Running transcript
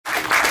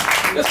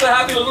Just a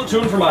happy little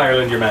tune from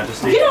Ireland, Your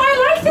Majesty. You know,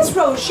 I like this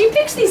Rose. She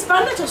picks these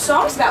fun little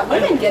songs about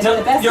women getting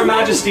the best. Your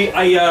Majesty,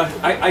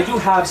 I do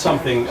have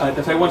something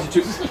that I wanted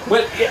to.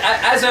 Well,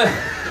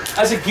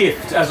 as a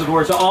gift, as it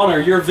were, to honor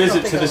your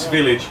visit to this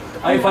village,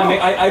 if I may,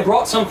 I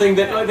brought something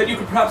that you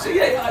could perhaps.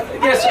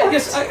 Yes.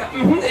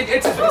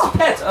 It's a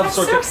pet of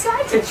sort of.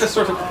 Excited. It's just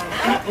sort of.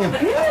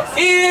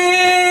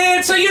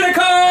 It's a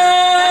unicorn.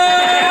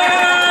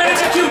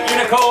 It's a cute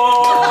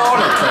unicorn.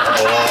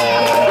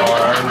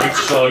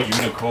 It's a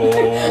unicorn.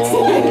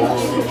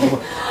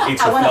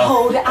 I wanna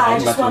hold it, I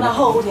just wanna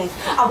hold it.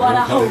 I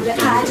wanna hold it,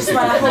 I just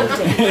wanna hold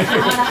it. I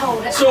wanna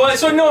hold it.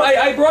 So no,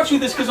 I brought you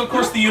this because, of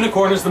course, the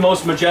unicorn is the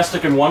most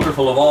majestic and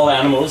wonderful of all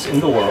animals in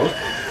the world.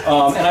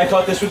 And I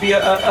thought this would be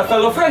a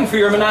fellow friend for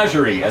your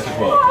menagerie, as it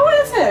were. Oh, well,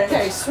 that's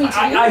very sweet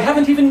of you. I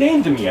haven't even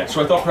named him yet,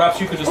 so I thought perhaps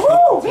you could just...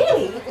 Oh,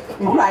 really?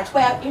 All right,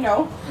 well, you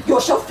know,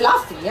 you're so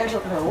fluffy, I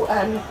don't know,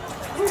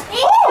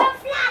 Oh!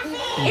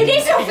 It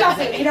is so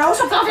fluffy, you know,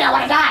 so fluffy I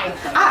want to die.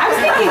 I was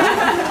thinking,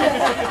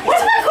 what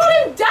if I call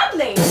him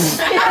Dudley?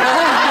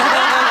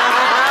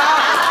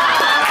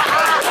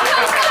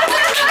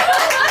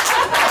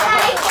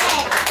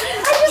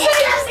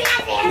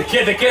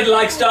 The kid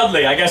likes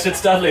Dudley. I guess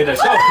it's Dudley.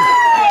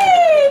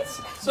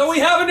 So we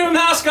have a new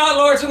mascot,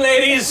 lords and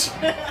ladies.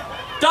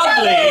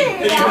 Dudley,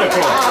 the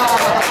unicorn.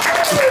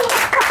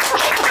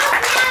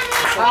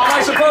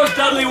 I suppose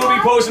Dudley will be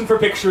posing for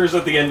pictures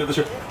at the end of the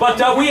show. But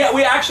we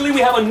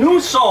have a new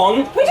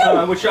song,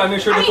 which I'm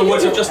sure that the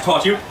Woods have just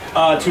taught you,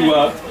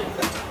 to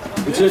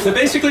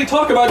basically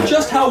talk about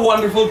just how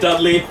wonderful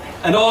Dudley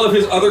and all of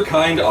his other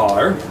kind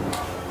are.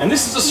 And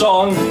this is a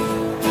song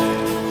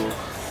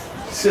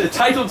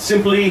titled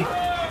simply,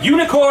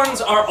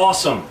 Unicorns Are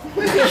Awesome.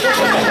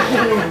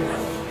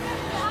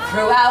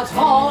 Throughout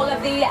all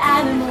of the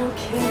animal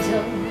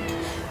kingdom,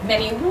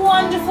 many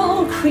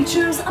wonderful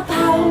creatures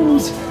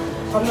abound.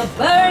 From the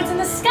birds in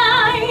the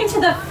sky,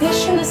 to the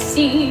fish in the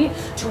sea,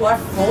 to our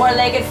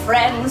four-legged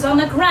friends on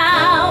the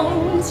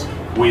ground.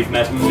 We've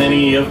met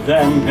many of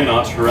them in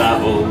our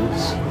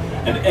travels,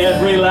 and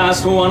every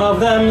last one of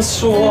them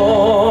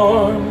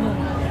sworn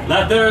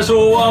that there's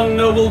one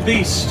noble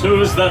beast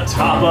who's the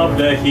top of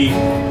the heap,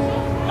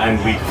 and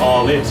we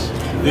call it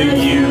the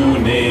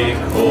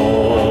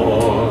unicorn.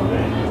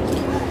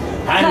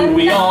 And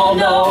we all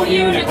know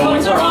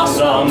unicorns are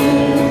awesome.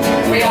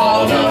 We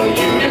all know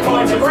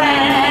unicorns are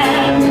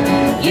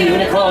grand.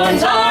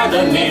 Unicorns are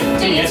the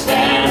niftiest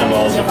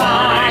animals you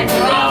find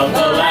throughout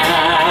the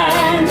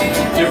land.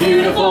 They're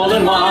beautiful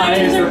and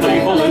wise, they're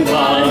playful and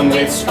fun,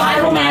 with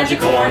spiral magic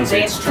horns,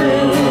 it's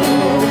true.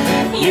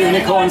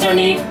 Unicorns are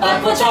neat,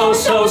 but what's oh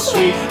so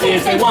sweet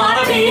is they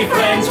wanna be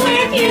friends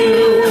with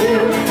you.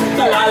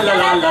 La la la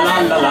la la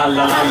la la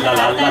la la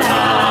la la la.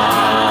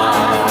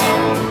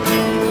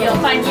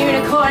 You'll find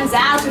unicorns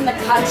out in the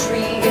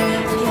country,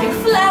 giving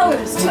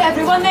flowers to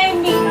everyone they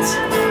meet.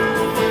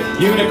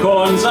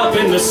 Unicorns up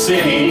in the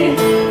city,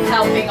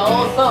 helping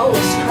old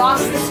folks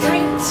cross the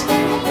street.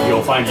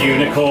 You'll find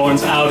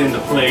unicorns out in the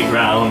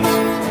playground,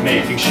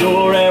 making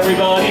sure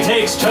everybody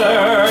takes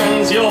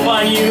turns. You'll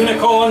find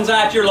unicorns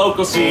at your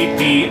local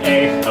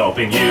CPA,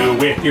 helping you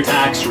with your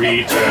tax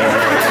return.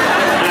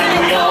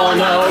 And we all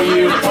know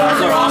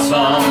unicorns are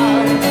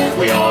awesome.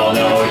 We all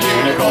know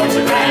unicorns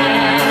are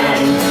grand.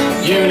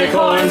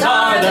 Unicorns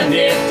are the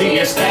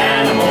niftiest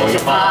animal you'll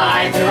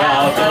find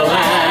throughout the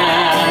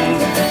land.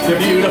 They're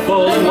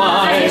beautiful and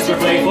wise, they're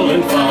playful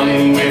and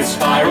fun, with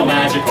spiral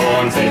magic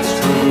horns, it's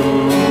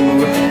true.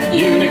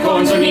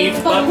 Unicorns are neat,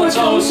 but what's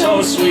oh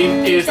so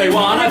sweet is they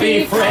wanna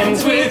be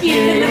friends with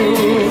you.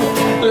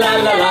 La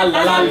la la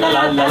la la la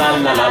la la la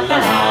la la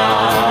la.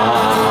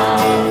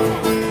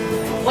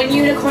 When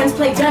unicorns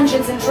play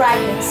Dungeons and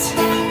Dragons,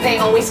 they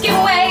always give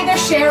away their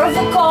share of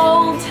the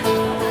gold.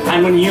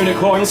 And when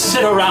unicorns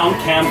sit around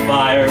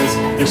campfires,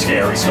 their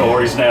scary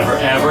stories never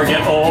ever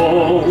get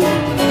old.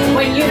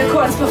 When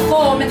unicorns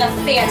perform in the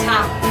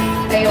theater,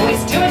 they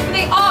always do it for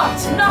the art,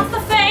 not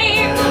the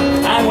fame.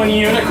 And when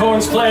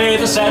unicorns play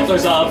the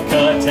Settlers of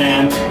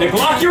Catan, they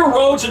block your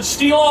roads and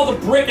steal all the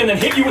brick and then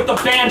hit you with the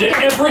bandit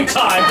every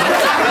time,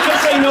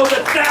 because they know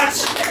that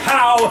that's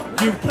how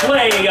you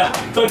play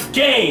the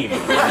game.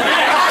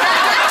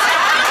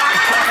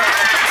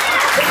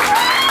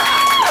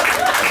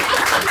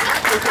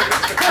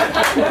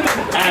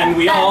 And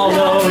we all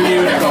know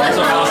unicorns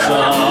are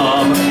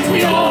awesome.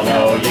 We all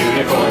know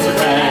unicorns are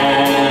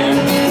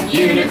grand.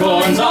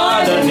 Unicorns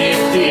are the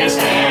niftiest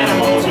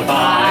animals you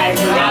find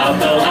throughout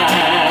the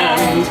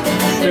land.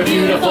 They're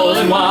beautiful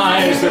and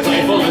wise, they're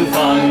playful and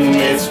fun,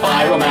 with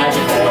spiral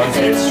magic horns,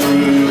 it's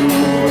true.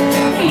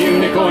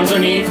 Unicorns are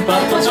neat,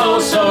 but what's oh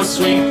so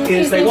sweet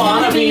is they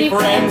wanna be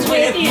friends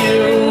with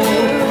you.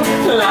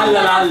 La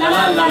la la la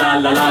la la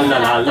la la la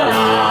la la.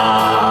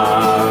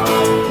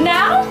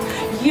 Now,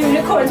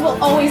 unicorns will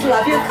always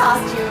love your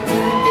costume,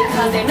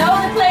 because they know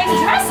that playing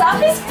dress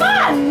up is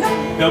fun.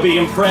 They'll be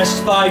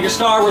impressed by your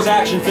Star Wars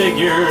action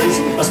figures,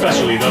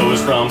 especially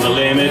those from the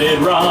limited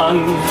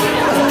run.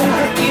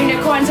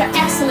 Unicorns are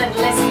excellent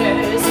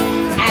listeners,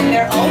 and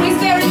they're always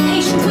very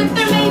patient with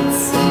their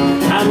mates.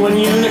 And when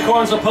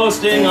unicorns are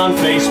posting on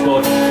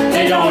Facebook.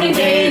 They don't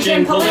engage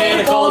in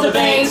political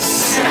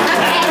debates.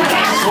 And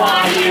that's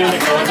why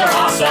unicorns are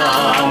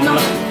awesome.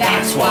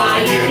 That's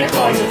why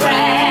unicorns are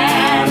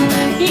grand.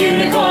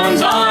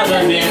 Unicorns are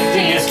the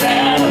niftiest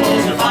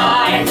animals to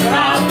find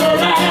throughout the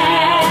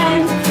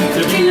land.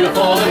 They're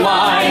beautiful and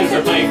wise,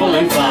 they're playful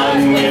and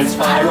fun. With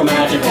spiral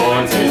magic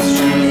horns, it's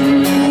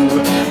true.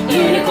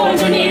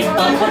 Unicorns are neat,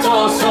 but what's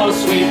also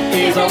sweet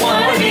is I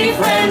want to be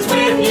friends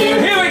with you.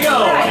 Here we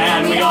go!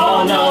 And we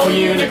all know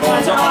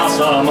unicorns are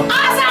awesome.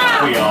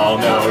 Awesome! We all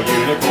know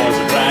unicorns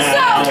are grand.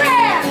 So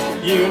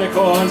grand!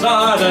 Unicorns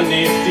are the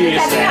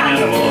niftiest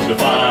animals to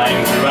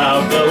find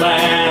throughout the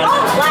land.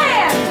 On the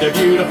land! They're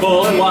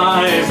beautiful and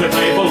wise, they're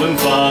playful and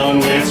fun.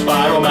 With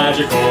spiral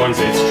magic horns,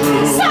 it's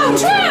true. So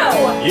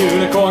true!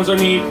 Unicorns are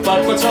neat,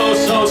 but what's oh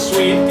so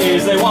sweet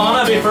is they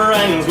want to be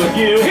friends with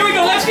you. Here we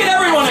go, let's get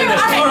everyone in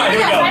this. Alright,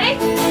 here we go. Ready?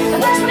 The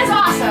first one is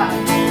awesome.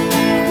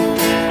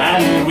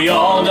 And we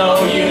all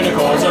know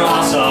unicorns are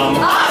awesome.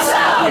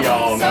 Awesome! We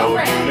all So know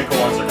grand.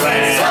 unicorns are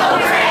grand. So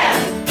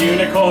grand!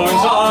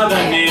 Unicorns are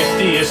the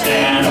niftiest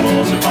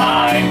animals to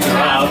find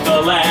throughout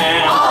the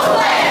land. All the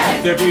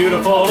land! They're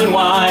beautiful and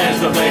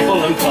wise, they're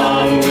playful and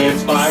fun. With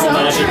spiral So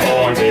magic true.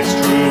 horns, it's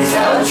true.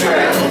 So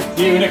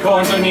true!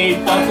 Unicorns are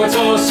neat, but what's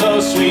oh so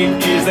sweet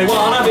is they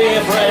wanna be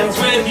friends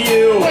with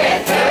you.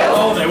 With who?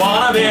 Oh, they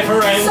wanna be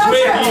friends So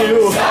with true.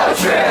 you. So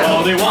true!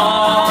 Oh, they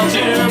want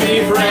to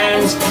be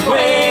friends with